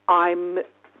I'm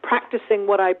practicing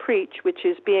what I preach, which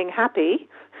is being happy.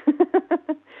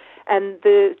 And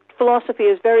the philosophy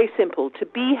is very simple. To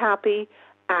be happy,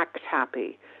 act happy.